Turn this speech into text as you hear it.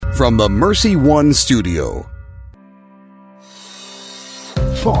from the Mercy One studio.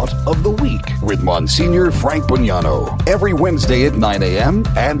 Thought of the Week with Monsignor Frank Bugnano. Every Wednesday at 9 a.m.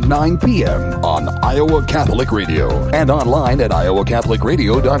 and 9 p.m. on Iowa Catholic Radio. And online at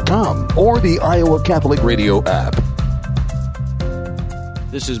iowacatholicradio.com or the Iowa Catholic Radio app.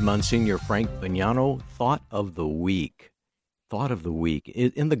 This is Monsignor Frank Bugnano. Thought of the Week. Thought of the Week.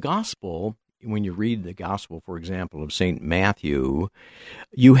 In the Gospel, when you read the Gospel, for example, of St. Matthew,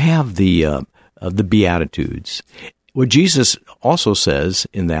 you have the Beatitudes. What Jesus also says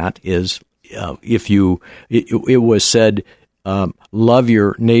in that is, it was said, love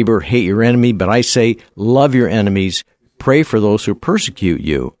your neighbor, hate your enemy, but I say, love your enemies, pray for those who persecute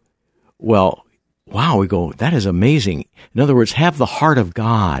you. Well, wow, we go, that is amazing. In other words, have the heart of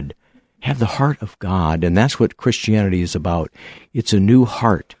God. Have the heart of God, and that's what Christianity is about. It's a new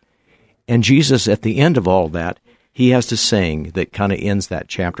heart. And Jesus, at the end of all that, he has this saying that kind of ends that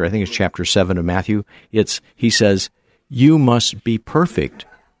chapter. I think it's chapter 7 of Matthew. He says, you must be perfect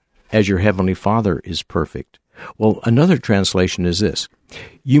as your heavenly Father is perfect. Well, another translation is this: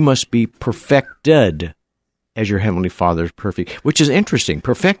 you must be perfected as your heavenly Father is perfect, which is interesting.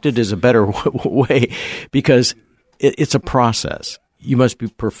 Perfected is a better way because it's a process. You must be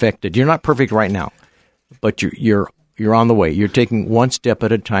perfected. You're not perfect right now, but you're on the way. You're taking one step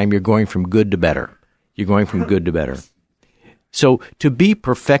at a time. You're going from good to better. You're going from good to better. So to be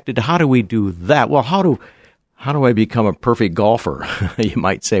perfected, how do we do that? Well, how do I become a perfect golfer? You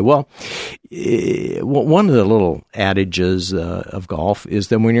might say, well, one of the little adages of golf is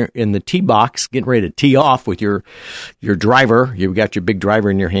that when you're in the tee box, getting ready to tee off with your driver, you've got your big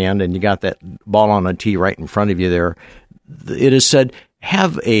driver in your hand, and you got that ball on a tee right in front of you there. It is said,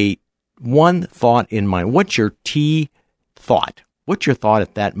 have one thought in mind. What's your tee thought? What's your thought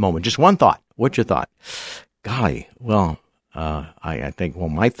at that moment? Just one thought. What's your thought? Golly, well, I think, well,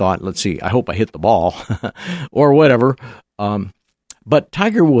 my thought, let's see, I hope I hit the ball or whatever. But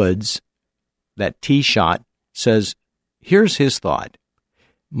Tiger Woods, that tee shot, says, here's his thought.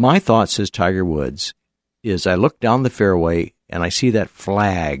 My thought, says Tiger Woods, is I look down the fairway and I see that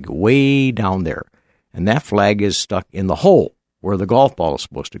flag way down there. And that flag is stuck in the hole where the golf ball is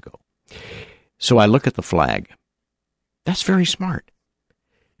supposed to go. So I look at the flag. That's very smart.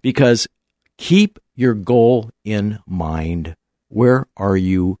 Because keep your goal in mind. Where are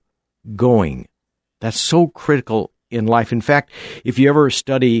you going? That's so critical in life. In fact, if you ever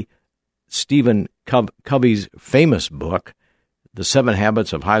study Stephen Covey's famous book, The 7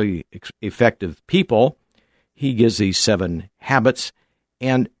 Habits of Highly Effective People, he gives these 7 habits,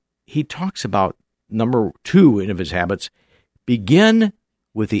 and he talks about number 2 of his habits: begin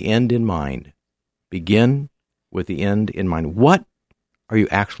with the end in mind. Begin with the end in mind. What are you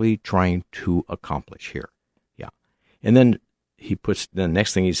actually trying to accomplish here? Yeah. And then he puts, the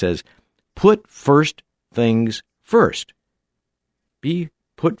next thing he says, put first things first.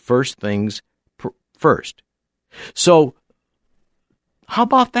 Put first things first. So how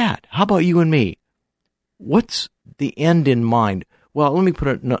about that? How about you and me? What's the end in mind? Well, let me put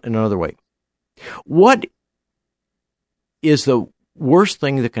it another way. What is the worst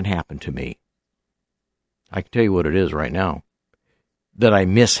thing that can happen to me? I can tell you what it is right now. That I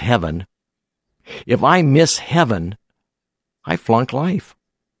miss heaven. If I miss heaven, I flunked life.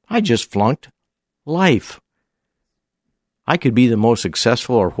 I just flunked life. I could be the most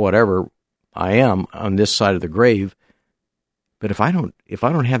successful or whatever I am on this side of the grave, but if I don't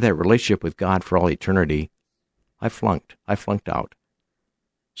have that relationship with God for all eternity, I flunked out.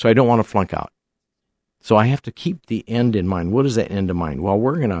 So I don't want to flunk out. So I have to keep the end in mind. What is that end in mind? Well,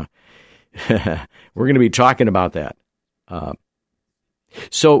 we're gonna be talking about that.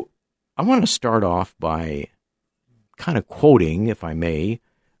 So I want to start off by kind of quoting, if I may,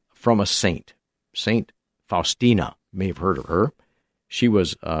 from a saint, Saint Faustina. You may have heard of her. She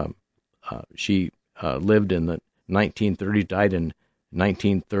was lived in the 1930s, died in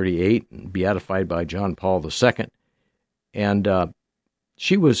 1938, and beatified by John Paul II. And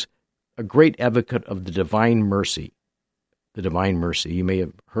she was a great advocate of the divine mercy. The divine mercy. You may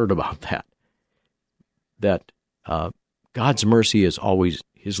have heard about that. That God's mercy is always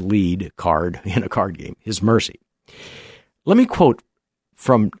his lead card in a card game, his mercy. Let me quote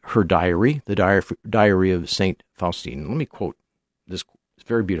from her diary, the diary of St. Faustina. Let me quote this. It's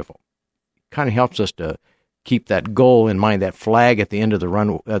very beautiful. It kind of helps us to keep that goal in mind, that flag at the end of the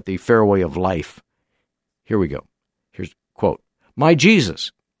run, at the fairway of life. Here we go. Here's a quote. My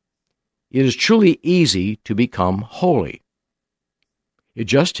Jesus, it is truly easy to become holy. It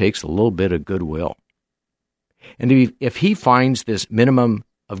just takes a little bit of goodwill. And if he finds this minimum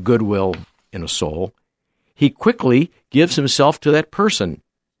of goodwill in a soul, he quickly gives himself to that person.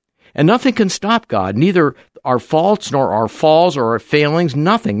 And nothing can stop God, neither our faults nor our falls or our failings,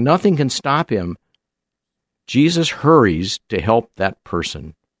 nothing can stop him. Jesus hurries to help that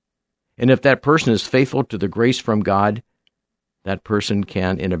person. And if that person is faithful to the grace from God, that person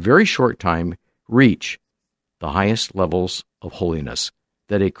can, in a very short time, reach the highest levels of holiness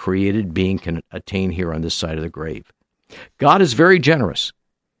that a created being can attain here on this side of the grave. God is very generous.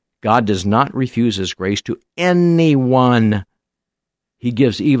 God does not refuse his grace to anyone. He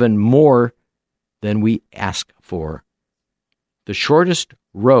gives even more than we ask for. The shortest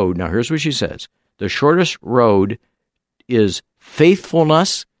road, now here's what she says, the shortest road is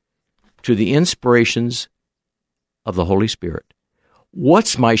faithfulness to the inspirations of the Holy Spirit.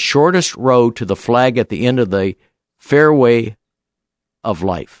 What's my shortest road to the flag at the end of the fairway of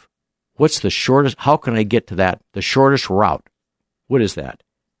life? What's the shortest, how can I get to that? The shortest route. What is that?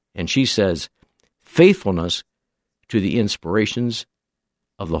 And she says, faithfulness to the inspirations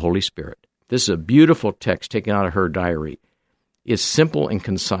of the Holy Spirit. This is a beautiful text taken out of her diary. It's simple and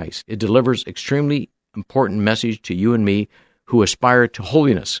concise. It delivers extremely important message to you and me who aspire to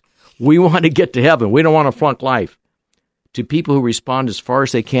holiness. We want to get to heaven. We don't want to flunk life. To people who respond as far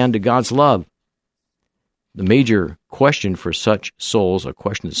as they can to God's love. The major question for such souls, a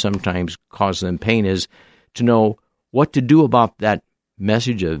question that sometimes causes them pain, is to know what to do about that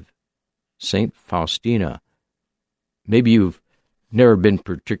message of St. Faustina. Maybe you've never been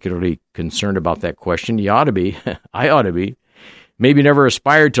particularly concerned about that question. You ought to be. I ought to be. Maybe never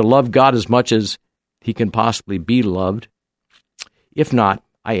aspired to love God as much as he can possibly be loved. If not,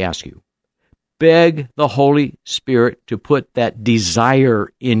 I ask you, beg the Holy Spirit to put that desire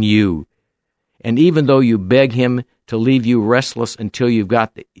in you. And even though you beg him to leave you restless until you've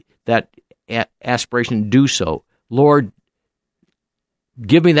got that aspiration, do so. Lord,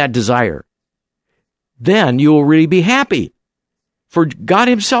 give me that desire. Then you will really be happy. For God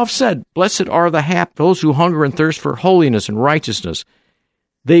himself said, blessed are the happy, those who hunger and thirst for holiness and righteousness.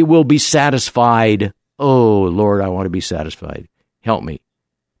 They will be satisfied. Oh, Lord, I want to be satisfied. Help me.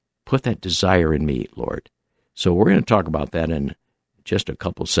 Put that desire in me, Lord. So we're going to talk about that in just a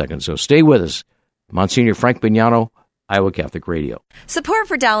couple seconds. So stay with us. Monsignor Frank Bignano, Iowa Catholic Radio. Support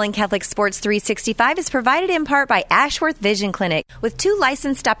for Dowling Catholic Sports 365 is provided in part by Ashworth Vision Clinic with 2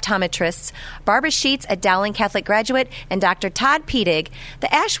 licensed optometrists, Barbara Sheets, a Dowling Catholic graduate, and Dr. Todd Pedig.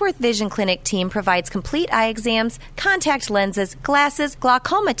 The Ashworth Vision Clinic team provides complete eye exams, contact lenses, glasses,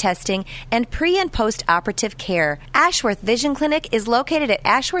 glaucoma testing, and pre- and post-operative care. Ashworth Vision Clinic is located at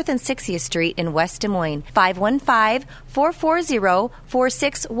Ashworth and 60th Street in West Des Moines.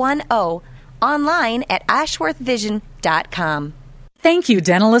 515-440-4610. Online at ashworthvision.com. Thank you,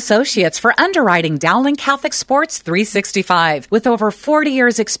 Dental Associates, for underwriting Dowling Catholic Sports 365. With over 40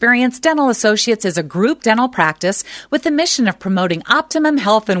 years' experience, Dental Associates is a group dental practice with the mission of promoting optimum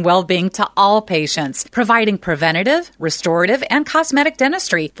health and well-being to all patients, providing preventative, restorative, and cosmetic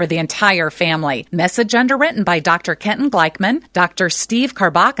dentistry for the entire family. Message underwritten by Dr. Kenton Gleichman, Dr. Steve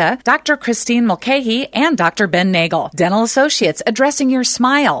Karbaka, Dr. Christine Mulcahy, and Dr. Ben Nagel. Dental Associates, addressing your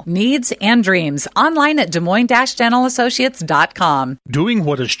smile, needs, and dreams. Online at DesMoines-DentalAssociates.com. Doing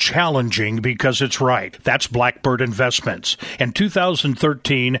what is challenging because it's right. That's Blackbird Investments. In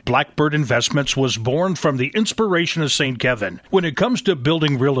 2013, Blackbird Investments was born from the inspiration of St. Kevin. When it comes to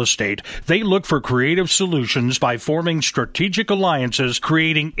building real estate, they look for creative solutions by forming strategic alliances,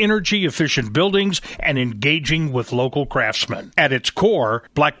 creating energy-efficient buildings, and engaging with local craftsmen. At its core,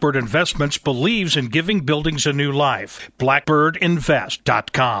 Blackbird Investments believes in giving buildings a new life.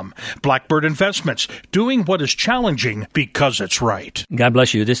 BlackbirdInvest.com. Blackbird Investments, doing what is challenging because it's right. God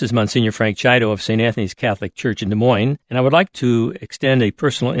bless you. This is Monsignor Frank Chido of St. Anthony's Catholic Church in Des Moines, and I would like to extend a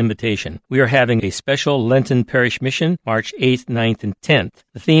personal invitation. We are having a special Lenten parish mission, March 8th, 9th, and 10th.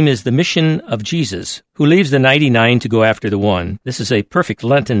 The theme is the mission of Jesus, who leaves the 99 to go after the one. This is a perfect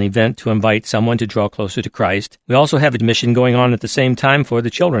Lenten event to invite someone to draw closer to Christ. We also have a mission going on at the same time for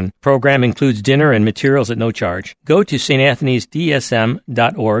the children. Program includes dinner and materials at no charge. Go to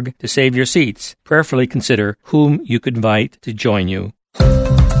StAnthony'sDSM.org to save your seats. Prayerfully consider whom you could invite to join you.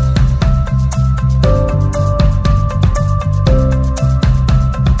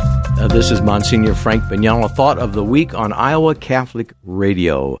 This is Monsignor Frank Bignano, Thought of the Week on Iowa Catholic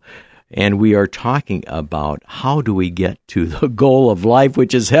Radio. And we are talking about how do we get to the goal of life,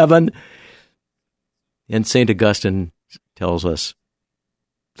 which is heaven. And St. Augustine tells us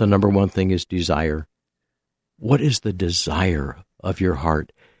the number one thing is desire. What is the desire of your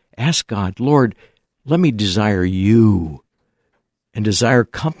heart? Ask God, Lord, let me desire you and desire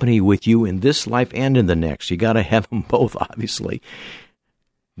company with you in this life and in the next. You got to have them both, obviously.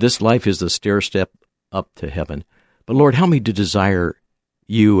 This life is the stair step up to heaven. But Lord, help me to desire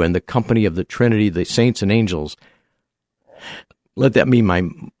you and the company of the Trinity, the saints and angels. Let that be my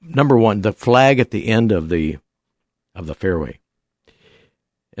number one, the flag at the end of the fairway.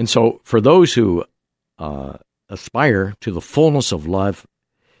 And so for those who aspire to the fullness of love,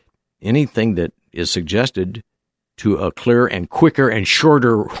 anything that is suggested to a clearer and quicker and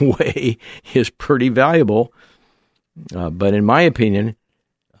shorter way is pretty valuable. But in my opinion,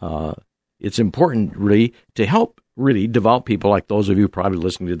 it's important really to help really devout people like those of you probably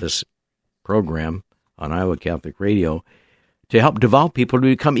listening to this program on Iowa Catholic Radio, to help devout people to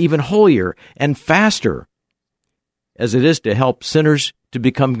become even holier and faster, as it is to help sinners to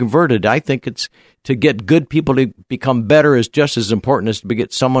become converted. I think it's to get good people to become better is just as important as to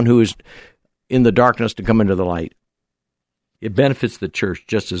get someone who is in the darkness to come into the light. It benefits the church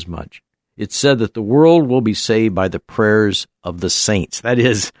just as much. It's said that the world will be saved by the prayers of the saints. That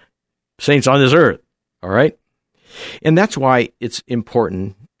is, saints on this earth, all right? And that's why it's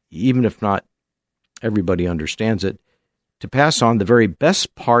important, even if not everybody understands it, to pass on the very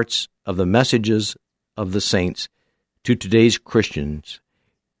best parts of the messages of the saints to today's Christians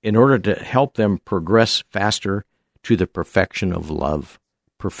in order to help them progress faster to the perfection of love.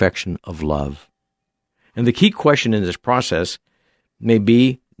 Perfection of love. And the key question in this process may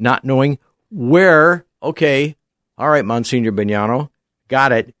be not knowing where, okay, all right, Monsignor Bignano,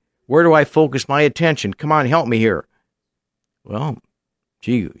 got it. Where do I focus my attention? Come on, help me here. Well,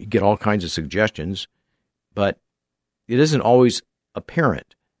 gee, you get all kinds of suggestions, but it isn't always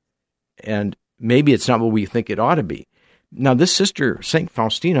apparent. And maybe it's not what we think it ought to be. Now, this sister, St.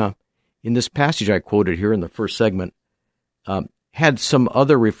 Faustina, in this passage I quoted here in the first segment, had some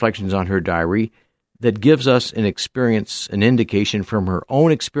other reflections on her diary that gives us an experience, an indication from her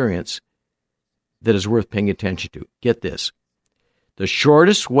own experience that is worth paying attention to. Get this. The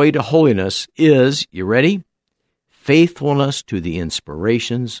shortest way to holiness is, you ready? Faithfulness to the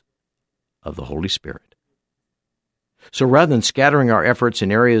inspirations of the Holy Spirit. So rather than scattering our efforts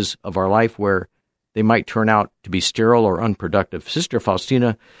in areas of our life where they might turn out to be sterile or unproductive, Sister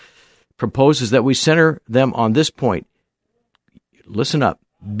Faustina proposes that we center them on this point. Listen up.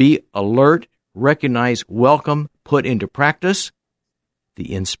 Be alert, recognize, welcome, put into practice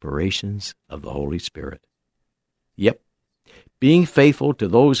the inspirations of the Holy Spirit. Yep. Being faithful to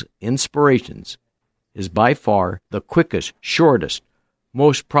those inspirations is by far the quickest, shortest,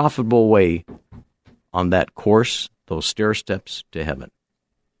 most profitable way on that course, those stair steps to heaven.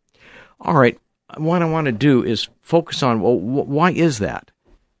 All right, what I want to do is focus on, well, why is that?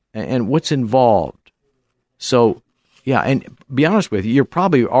 And what's involved? So, yeah, and be honest with you, you're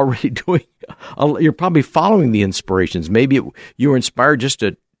probably already you're probably following the inspirations. Maybe you were inspired just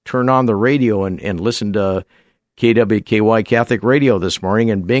to turn on the radio and listen to KWKY Catholic Radio this morning,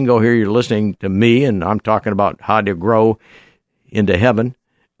 and bingo, here you're listening to me, and I'm talking about how to grow into heaven.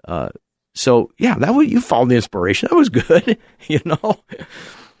 So, yeah, you followed the inspiration. That was good, you know.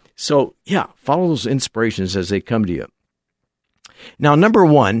 So, yeah, follow those inspirations as they come to you. Now, number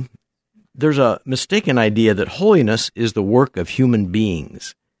one, there's a mistaken idea that holiness is the work of human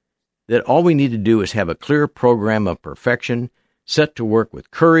beings, that all we need to do is have a clear program of perfection, set to work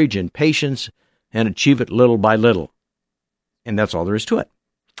with courage and patience, and achieve it little by little. And that's all there is to it.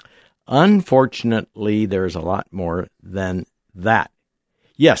 Unfortunately, there's a lot more than that.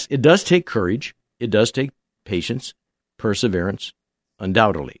 Yes, it does take courage. It does take patience, perseverance,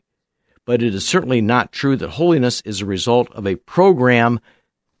 undoubtedly. But it is certainly not true that holiness is a result of a program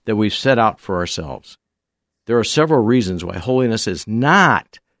that we've set out for ourselves. There are several reasons why holiness is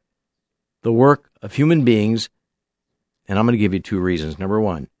not the work of human beings, and I'm going to give you two reasons. Number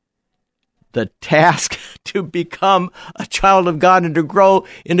one, the task to become a child of God and to grow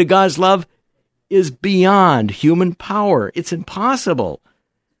into God's love is beyond human power. It's impossible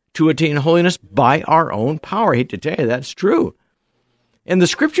to attain holiness by our own power. I hate to tell you, that's true. And the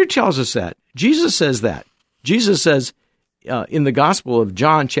Scripture tells us that. Jesus says that. Jesus says in the Gospel of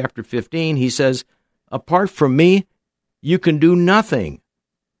John, chapter 15, he says, apart from me, you can do nothing.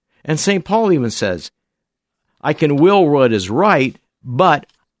 And St. Paul even says, I can will what is right, but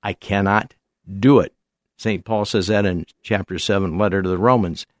I cannot do it. St. Paul says that in chapter 7, letter to the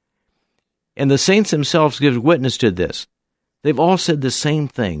Romans. And the saints themselves give witness to this. They've all said the same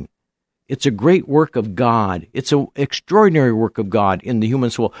thing. It's a great work of God. It's an extraordinary work of God in the human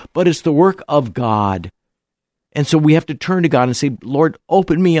soul, but it's the work of God. And so we have to turn to God and say, Lord,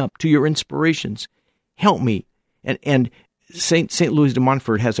 open me up to your inspirations. Help me. And St. Louis de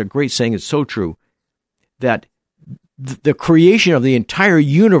Montfort has a great saying, it's so true, that the creation of the entire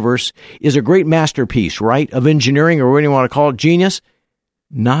universe is a great masterpiece, right, of engineering, or whatever you want to call it, genius,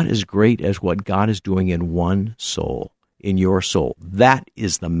 not as great as what God is doing in one soul. in your soul. That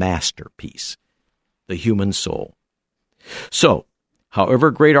is the masterpiece, the human soul. So,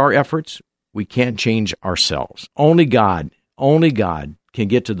 however great our efforts, we can't change ourselves. Only God can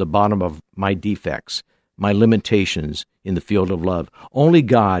get to the bottom of my defects, my limitations in the field of love. Only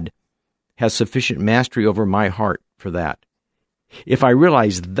God has sufficient mastery over my heart for that. If I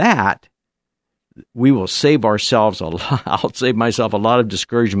realize that, we will save ourselves a lot. I'll save myself a lot of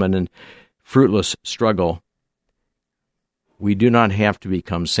discouragement and fruitless struggle. We do not have to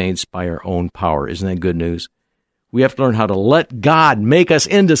become saints by our own power. Isn't that good news? We have to learn how to let God make us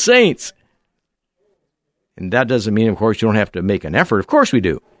into saints. And that doesn't mean, of course, you don't have to make an effort. Of course we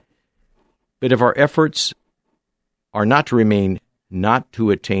do. But if our efforts are not to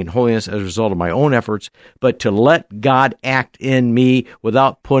attain holiness as a result of my own efforts, but to let God act in me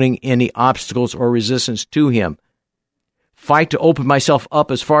without putting any obstacles or resistance to Him. Fight to open myself up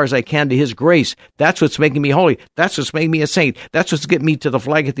as far as I can to His grace. That's what's making me holy. That's what's making me a saint. That's what's getting me to the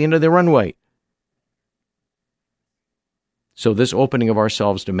flag at the end of the runway. So this opening of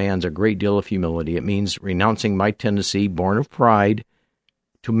ourselves demands a great deal of humility. It means renouncing my tendency, born of pride,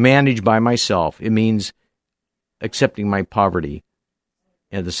 to manage by myself. It means accepting my poverty.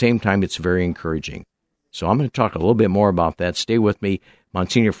 And at the same time, it's very encouraging. So I'm going to talk a little bit more about that. Stay with me.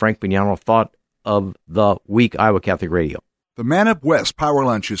 Monsignor Frank Bignano, Thought of the Week, Iowa Catholic Radio. The Man Up West Power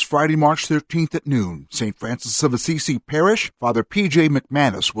Lunch is Friday, March 13th at noon. St. Francis of Assisi Parish, Father P.J.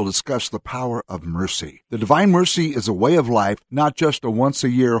 McManus will discuss the power of mercy. The Divine Mercy is a way of life, not just a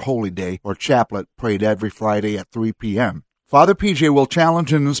once-a-year holy day or chaplet prayed every Friday at 3 p.m. Father P.J. will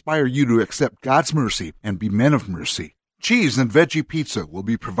challenge and inspire you to accept God's mercy and be men of mercy. Cheese and veggie pizza will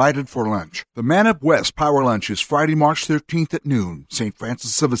be provided for lunch. The Man Up West Power Lunch is Friday, March 13th at noon. St.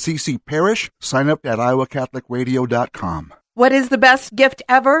 Francis of Assisi Parish. Sign up at iowacatholicradio.com. What is the best gift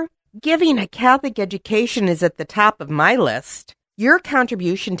ever? Giving a Catholic education is at the top of my list. Your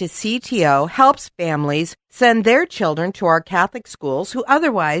contribution to CTO helps families send their children to our Catholic schools who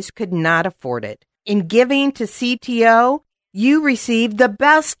otherwise could not afford it. In giving to CTO, you receive the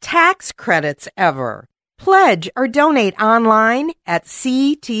best tax credits ever. Pledge or donate online at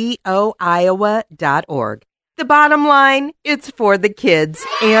ctoiowa.org. The bottom line, it's for the kids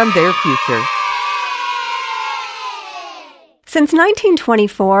and their future. Since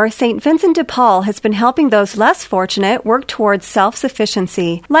 1924, St. Vincent de Paul has been helping those less fortunate work towards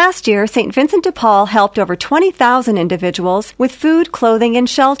self-sufficiency. Last year, St. Vincent de Paul helped over 20,000 individuals with food, clothing, and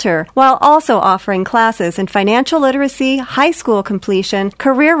shelter, while also offering classes in financial literacy, high school completion,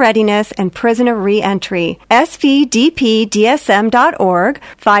 career readiness, and prisoner re-entry. svdpdsm.org,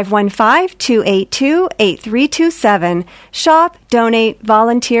 515-282-8327. Shop, donate,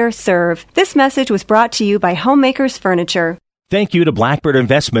 volunteer, serve. This message was brought to you by Homemakers Furniture. Thank you to Blackbird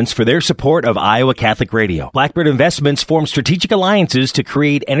Investments for their support of Iowa Catholic Radio. Blackbird Investments forms strategic alliances to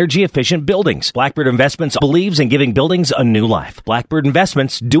create energy-efficient buildings. Blackbird Investments believes in giving buildings a new life. Blackbird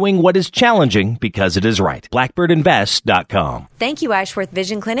Investments, doing what is challenging because it is right. BlackbirdInvest.com. Thank you, Ashworth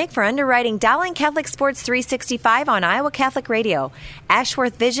Vision Clinic, for underwriting Dowling Catholic Sports 365 on Iowa Catholic Radio.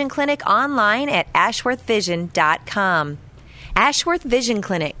 Ashworth Vision Clinic online at ashworthvision.com. Ashworth Vision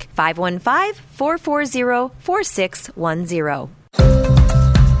Clinic, 515-440-4610.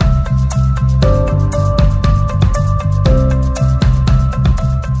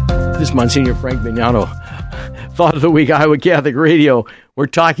 This is Monsignor Frank Bignano, Thought of the Week, Iowa Catholic Radio. We're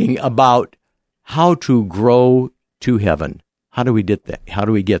talking about how to grow to heaven. How do we get that? How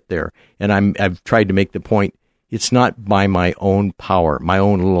do we get there? And I've tried to make the point, it's not by my own power, my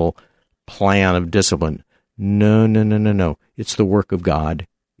own little plan of discipline. No. It's the work of God.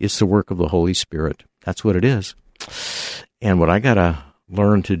 It's the work of the Holy Spirit. That's what it is. And what I got to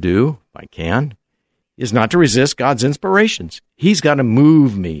learn to do, if I can, is not to resist God's inspirations. He's got to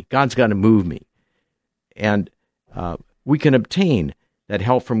move me. God's got to move me. And we can obtain that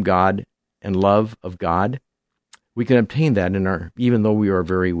help from God and love of God. We can obtain that even though we are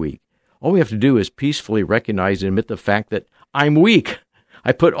very weak. All we have to do is peacefully recognize and admit the fact that I'm weak.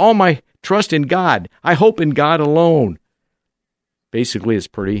 I put all my trust in God. I hope in God alone. Basically, it's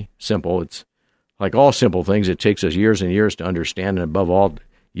pretty simple. It's like all simple things. It takes us years and years to understand, and above all,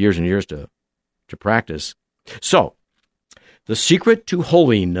 years and years to practice. So, the secret to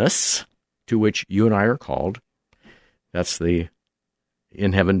holiness, to which you and I are called, that's the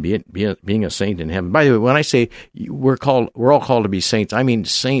in heaven, being a saint in heaven. By the way, when I say we're all called to be saints, I mean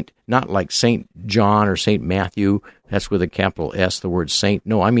saint, not like Saint John or Saint Matthew. That's with a capital S, the word saint.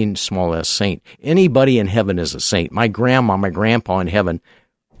 No, I mean small s, saint. Anybody in heaven is a saint. My grandma, my grandpa in heaven,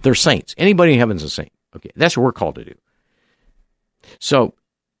 they're saints. Anybody in heaven is a saint. Okay, that's what we're called to do. So,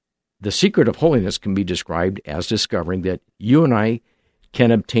 the secret of holiness can be described as discovering that you and I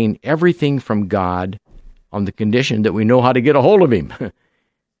can obtain everything from God on the condition that we know how to get a hold of Him.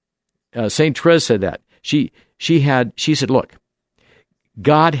 St. Therese said that. She said, look,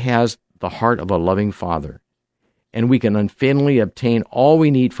 God has the heart of a loving Father, and we can unfailingly obtain all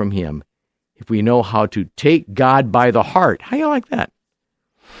we need from Him if we know how to take God by the heart. How do you like that?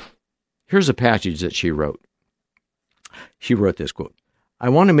 Here's a passage that she wrote. She wrote this quote, I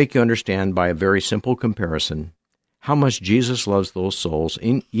want to make you understand by a very simple comparison how much Jesus loves those souls,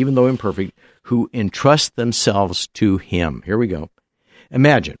 even though imperfect, who entrust themselves to Him. Here we go.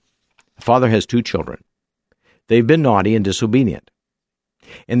 Imagine, a father has 2 children. They've been naughty and disobedient,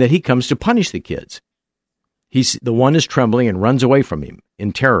 and that he comes to punish the kids. The one is trembling and runs away from him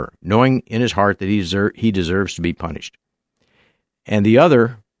in terror, knowing in his heart that he deserves to be punished. And the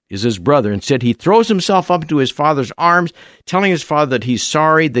other is his brother. Instead, he throws himself up into his father's arms, telling his father that he's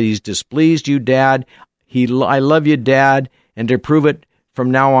sorry, that he's displeased you, Dad. I love you, Dad, and to prove it,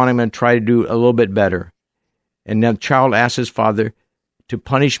 from now on, I'm going to try to do a little bit better. And now the child asks his father to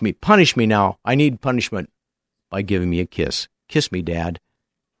punish me. Punish me now. I need punishment by giving me a kiss. Kiss me, Dad.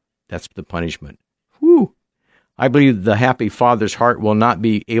 That's the punishment. Whew. I believe the happy father's heart will not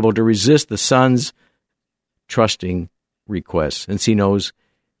be able to resist the son's trusting requests, since he knows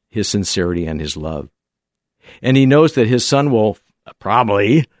his sincerity and his love. And he knows that his son will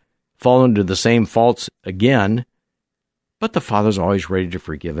probably fall into the same faults again, but the father's always ready to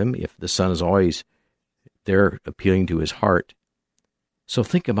forgive him if the son is always there appealing to his heart. So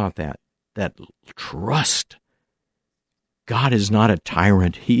think about that trust. God is not a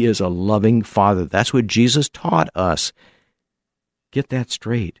tyrant. He is a loving Father. That's what Jesus taught us. Get that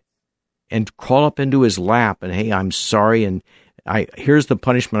straight. And crawl up into His lap and, hey, I'm sorry, and here's the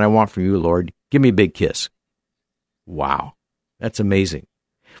punishment I want from you, Lord. Give me a big kiss. Wow. That's amazing.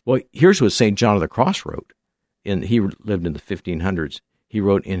 Well, here's what St. John of the Cross wrote. He lived in the 1500s. He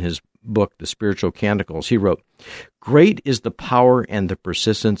wrote in his book, The Spiritual Canticles, he wrote, great is the power and the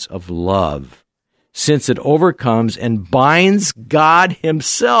persistence of love, since it overcomes and binds God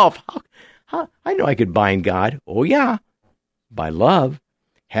Himself. I know I could bind God. Oh, yeah, by love.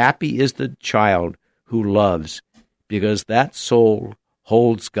 Happy is the child who loves, because that soul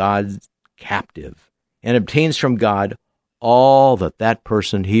holds God captive and obtains from God all that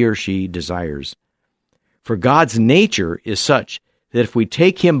person, he or she, desires. For God's nature is such that if we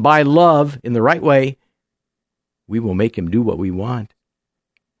take Him by love in the right way, we will make Him do what we want.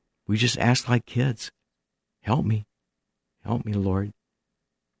 We just ask like kids, help me, Lord.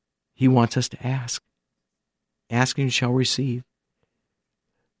 He wants us to ask. Ask and you shall receive.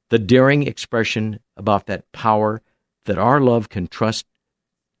 The daring expression about that power that our love can trust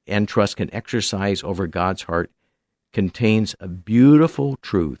can exercise over God's heart contains a beautiful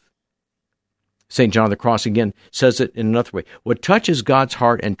truth. St. John of the Cross again says it in another way. What touches God's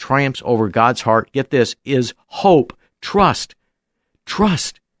heart and triumphs over God's heart, get this, is hope, trust.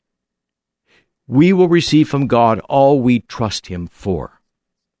 Trust. We will receive from God all we trust Him for.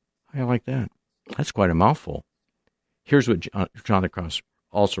 I like that. That's quite a mouthful. Here's what John of the Cross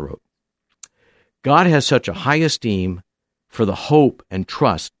also wrote. God has such a high esteem for the hope and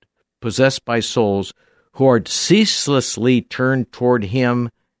trust possessed by souls who are ceaselessly turned toward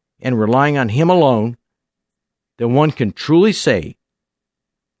Him and relying on Him alone, that one can truly say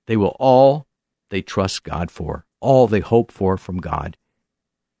they will all they trust God for, all they hope for from God.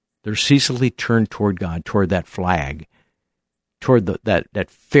 They're ceaselessly turned toward God, toward that flag, toward that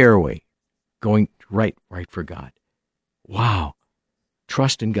fairway, going right for God. Wow.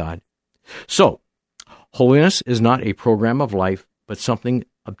 Trust in God. So, holiness is not a program of life, but something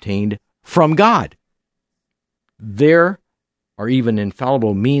obtained from God. There are even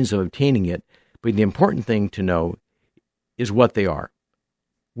infallible means of obtaining it, but the important thing to know is what they are.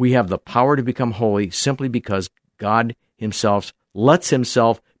 We have the power to become holy simply because God Himself lets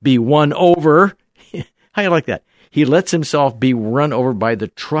Himself be won over. How do you like that? He lets Himself be run over by the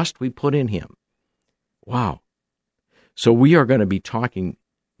trust we put in Him. Wow. So we are going to be talking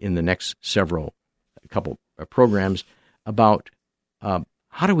in the next couple of programs about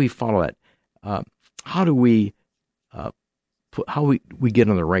how do we follow that? How do we get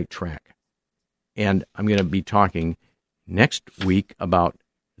on the right track? And I'm going to be talking next week about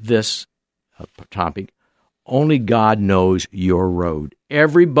this topic. Only God knows your road.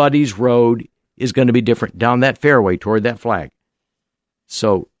 Everybody's road is going to be different down that fairway toward that flag.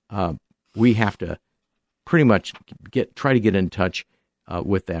 So we have to pretty much try to get in touch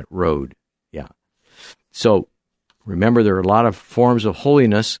with that road. Yeah. So remember, there are a lot of forms of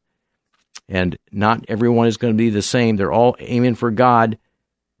holiness, and not everyone is going to be the same. They're all aiming for God,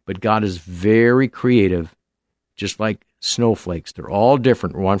 But God is very creative, just like snowflakes. They're all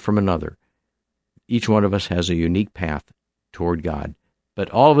different one from another. Each one of us has a unique path toward God. But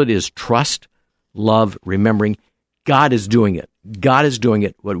all of it is trust, love, remembering God is doing it. God is doing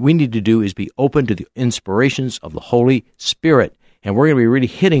it. What we need to do is be open to the inspirations of the Holy Spirit. And we're going to be really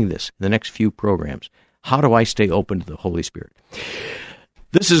hitting this in the next few programs. How do I stay open to the Holy Spirit?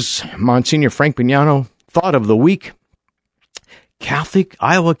 This is Monsignor Frank Pugnano, Thought of the Week,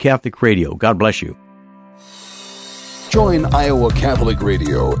 Iowa Catholic Radio. God bless you. Join Iowa Catholic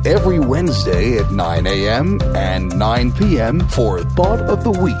Radio every Wednesday at 9 a.m. and 9 p.m. for Thought of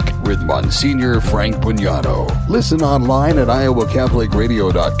the Week with Monsignor Frank Pugnano. Listen online at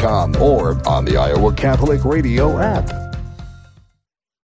iowacatholicradio.com or on the Iowa Catholic Radio app.